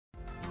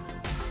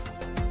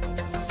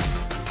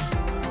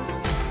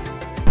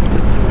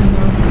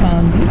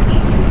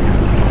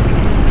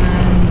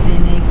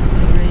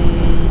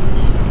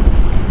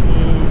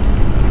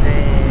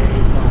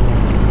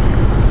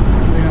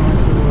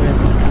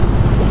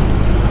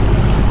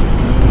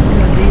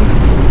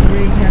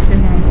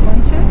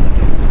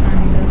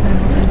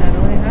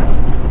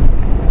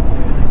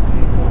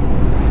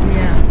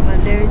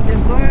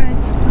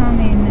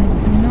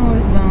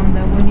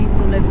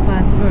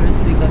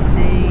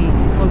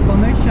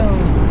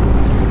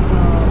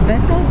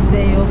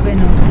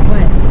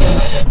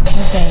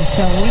Okay,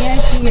 so we are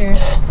here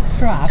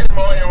trapped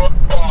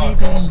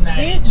between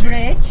this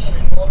bridge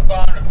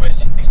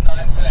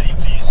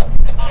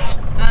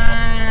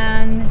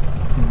and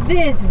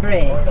this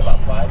bridge.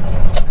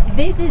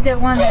 This is the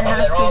one that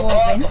has to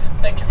open.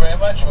 Thank you very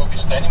much. We'll be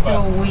standing by.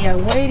 So we are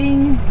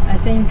waiting, I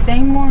think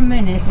 10 more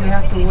minutes we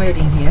have to wait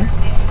in here.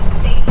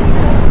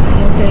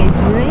 Okay,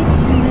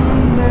 bridge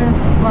number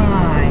 5,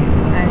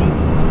 and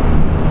it's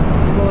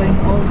going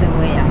all the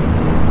way up.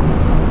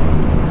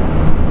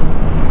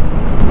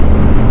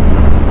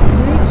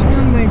 Bridge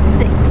number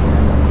 6.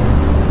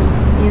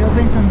 It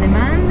opens on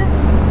demand.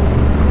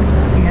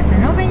 It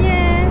hasn't opened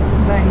yet,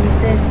 but it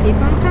says keep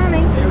on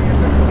coming.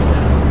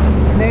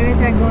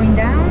 Barriers are going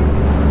down.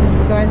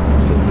 Cars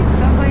should be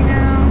stopped by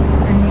now,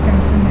 and you can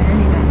swing at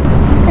any time.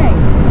 Okay,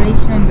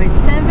 bridge number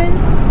 7.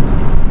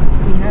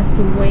 We have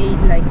to wait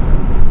like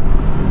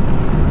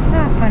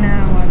half an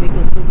hour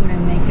because we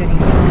couldn't make it in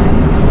time.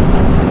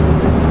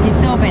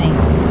 It's opening.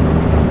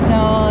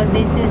 So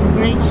this is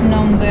bridge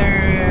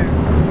number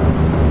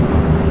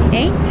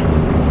 8.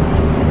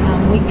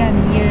 And we got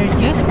here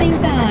just in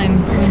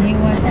time when he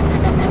was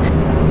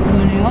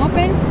going to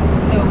open.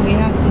 So we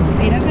have to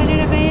speed up a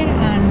little bit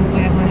and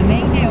we are going to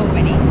make the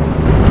opening.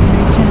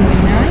 Bridge number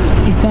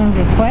 9. It's on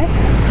request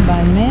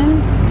by Mel.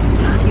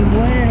 She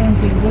waited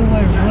until we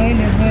were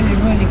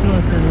really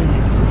close to do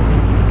this.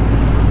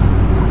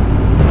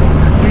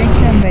 Bridge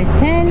number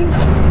 10.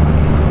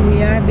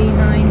 We are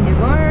behind the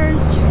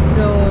barge,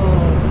 so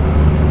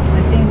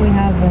I think we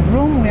have a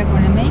room. We are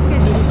going to make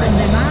it. It is on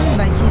demand,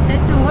 but she said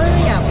to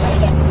hurry up.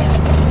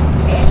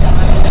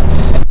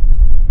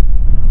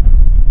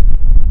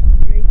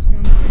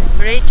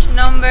 Bridge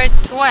number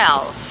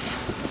 12.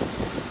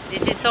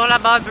 This is all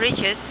about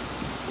bridges.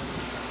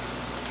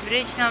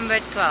 Bridge number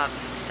 12.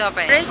 It's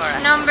opening. Bridge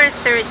number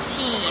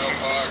 13.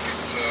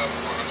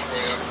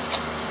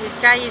 This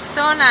guy is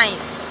so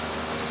nice.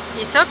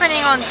 He's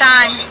opening on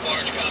time,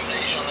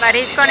 but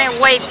he's gonna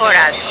wait for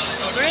us.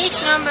 Bridge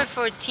number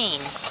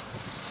 14.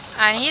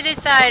 And he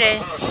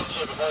decided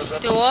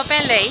to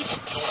open late,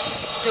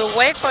 to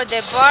wait for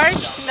the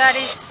barge that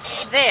is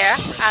there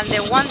and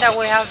the one that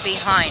we have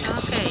behind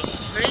us. Okay,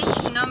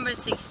 bridge number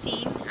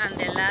 16 and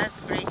the last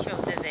bridge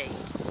of the day.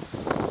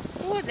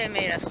 Ooh, they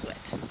made us sweat.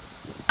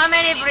 How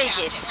many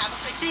bridges?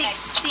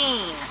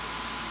 16.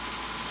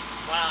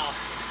 Wow.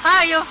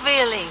 How are you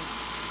feeling?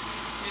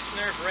 It's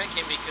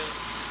nerve-wracking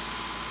because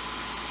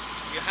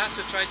you have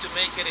to try to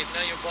make it. If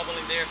not, you're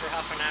bubbling there for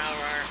half an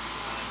hour.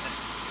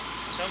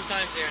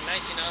 Sometimes they're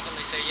nice enough and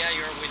they say, yeah,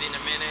 you're within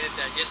a minute.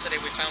 Yesterday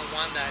we found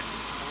one that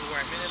we were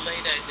a minute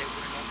late. They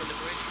wouldn't open the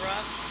bridge for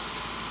us.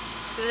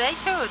 Today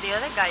too, the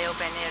other guy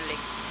opened early.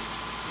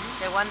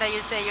 The one that you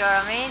say you're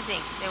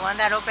amazing. The one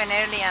that opened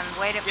early and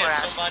waited for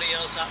us. Yes, somebody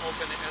else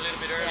opened it a little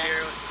bit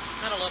earlier.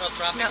 Yeah. Not a lot of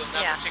traffic on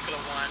that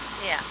particular one.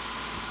 Yeah.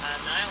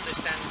 And I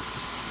understand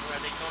where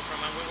they come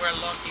from. And we were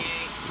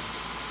lucky.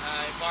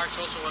 March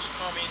also was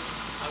coming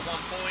at one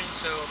point.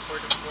 So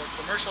for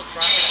commercial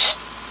traffic,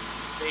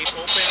 they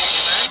open on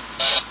demand.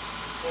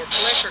 For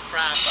pleasure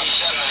craft,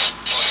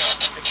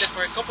 except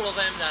for a couple of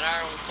them that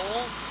are on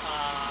call,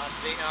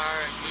 they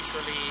are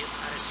usually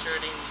at a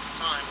certain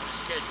time on a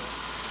schedule.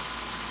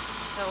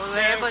 So we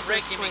were able to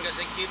breaking because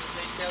they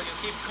tell you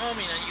keep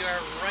coming and you are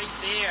right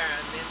there,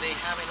 and then they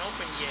haven't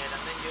opened yet,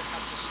 and then you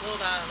have to slow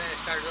down and then it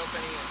starts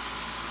opening.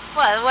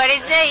 Well, what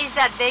it says is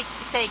that they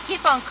say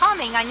keep on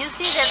coming, and you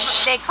see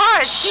the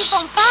cars keep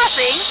on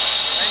passing.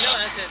 I know.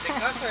 I said the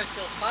cars are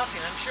still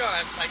passing. I'm sure.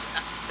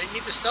 They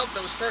need to stop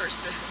those first.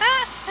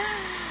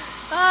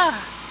 Oh,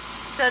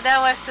 so that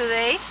was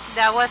today.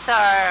 That was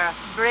our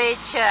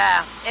bridge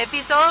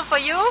episode for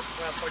you.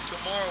 Well, for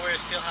tomorrow we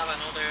still have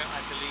another,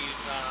 I believe,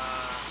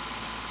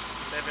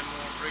 11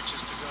 more bridges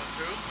to go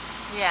through.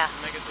 Yeah. To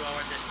make it to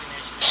our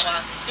destination.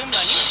 Good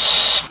morning.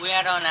 We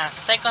are on a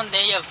second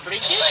day of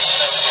bridges.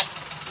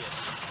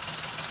 Yes.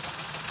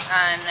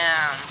 And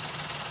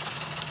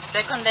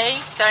second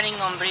day starting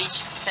on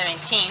bridge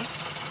 17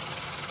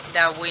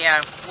 that we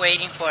are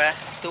waiting for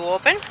to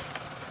open.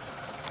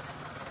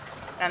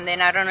 And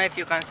then I don't know if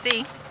you can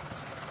see,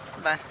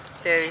 but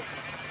there is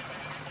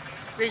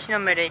bridge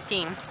number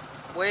 18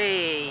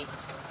 way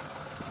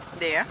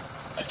there.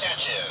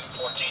 Attention,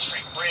 14th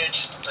Street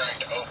Bridge, preparing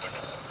to open.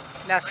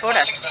 That's for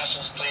us.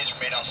 Vessels, please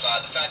remain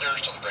outside the fender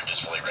until the bridge is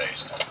fully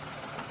raised.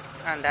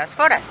 And that's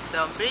for us.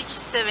 So bridge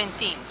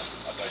 17.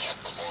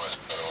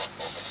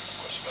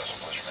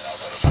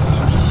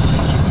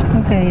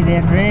 Okay,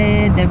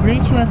 the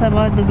bridge was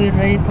about to be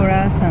ready for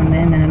us, and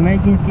then an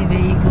emergency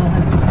vehicle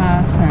had to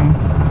pass, and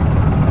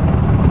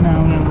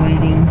now we're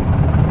waiting.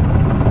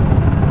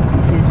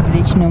 This is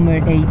bridge number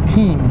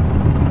 18.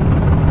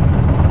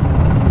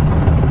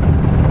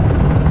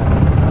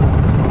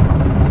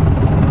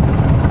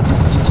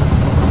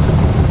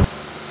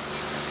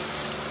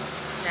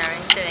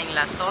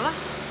 Las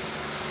Olas,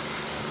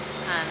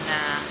 and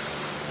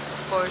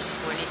of course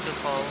we need to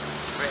call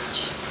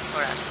bridge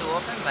for us to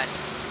open, but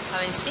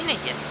I haven't seen it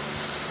yet.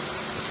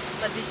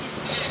 But this is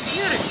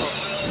beautiful.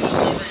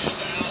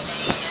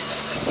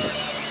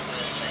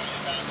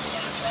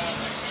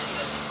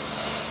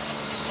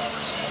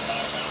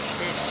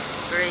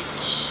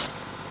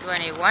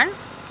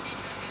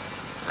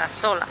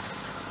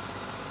 solas.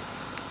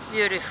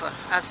 Beautiful,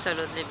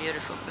 absolutely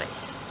beautiful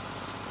place.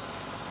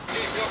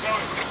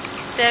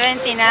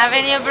 17th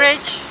Avenue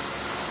Bridge.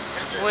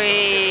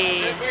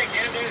 We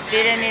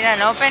didn't need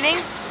an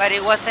opening, but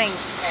it wasn't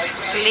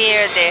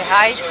clear the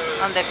height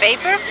on the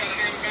paper,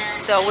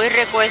 so we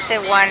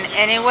requested one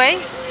anyway.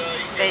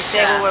 They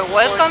said we were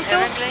welcome to.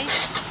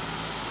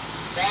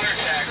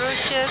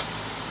 Cruise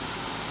ships,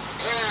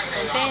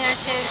 container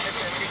ships,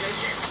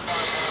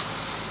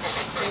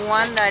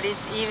 one that is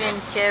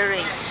even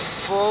carrying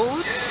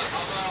boats,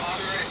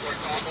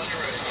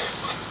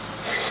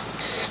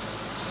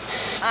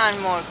 and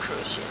more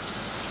cruise ships.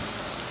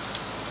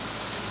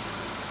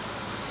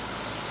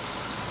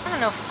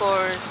 And of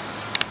course,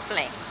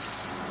 planes.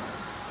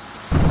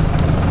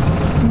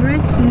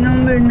 Bridge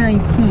number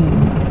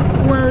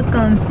 19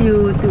 welcomes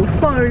you to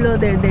Fort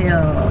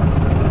Lauderdale.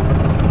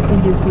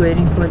 We're just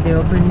waiting for the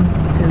opening.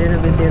 It's a little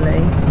bit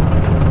delayed.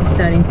 It's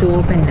starting to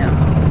open now.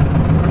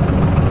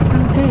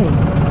 Okay.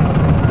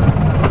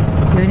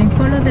 You're in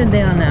Fort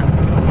Lauderdale now.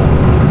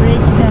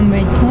 Bridge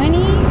number 20.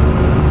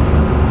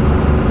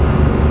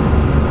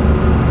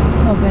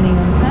 Opening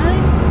on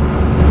time.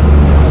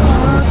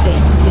 Okay,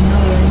 you know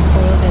we're in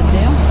Fort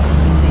Lauderdale,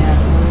 and there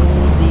are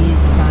all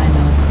these kind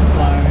of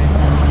bars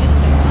and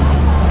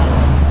restaurants.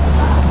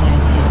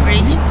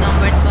 Bridge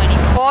number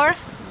 24,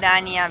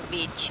 Dania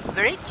Beach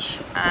Bridge,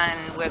 and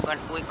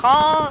we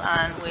call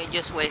and we're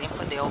just waiting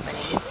for the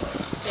opening.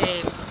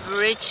 Okay,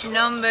 bridge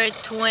number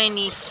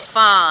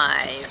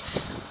 25.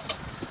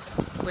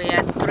 We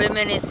are 3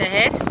 minutes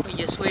ahead. We're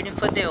just waiting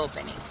for the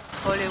opening.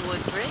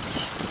 Hollywood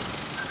Bridge.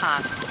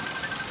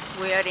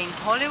 We are in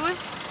Hollywood,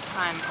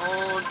 and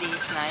all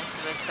these nice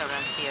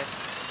restaurants here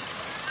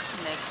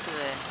next to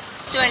the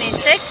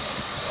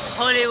 26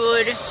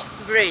 Hollywood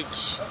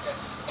Bridge.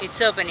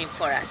 It's opening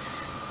for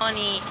us.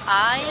 Coney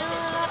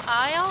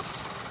Isles,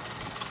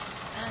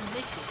 and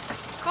this is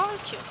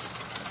gorgeous.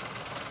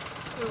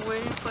 We're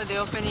waiting for the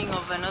opening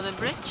of another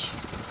bridge.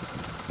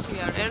 We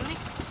are early.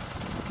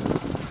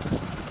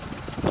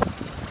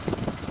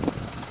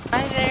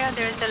 Right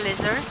there's a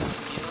lizard.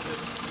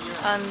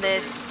 On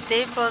the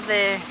tip of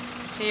the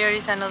here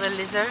is another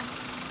lizard,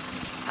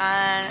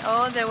 and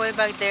all the way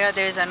back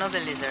there's another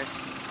lizard.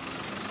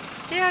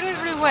 They are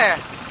everywhere.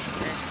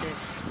 This is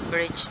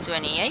bridge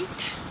 28.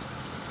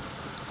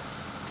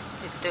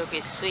 It took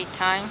its sweet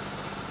time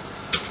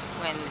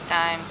when the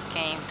time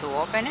came to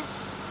open it,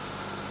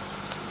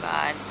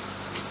 but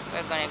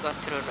we're gonna go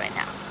through right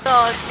now.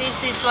 So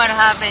this is what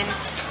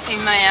happens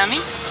in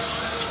Miami.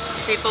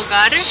 People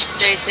gather,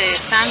 there's a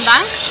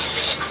sandbank,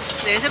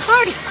 there's a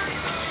party.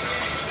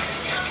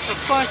 Of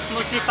course,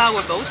 mostly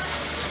power boats,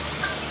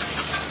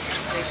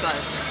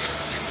 because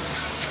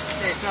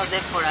there's no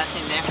deck for us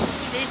in there.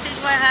 This is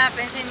what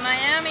happens in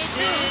Miami.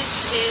 This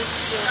is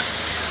just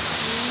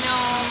no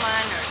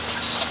manners.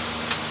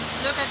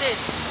 Look at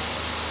this.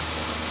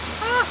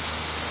 Ah.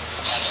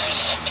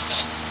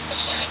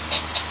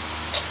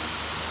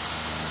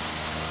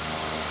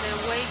 The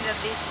way that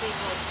these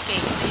people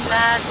came. The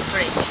last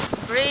bridge.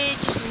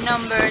 Bridge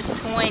number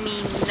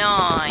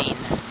 29.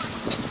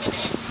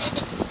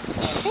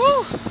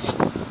 Woo!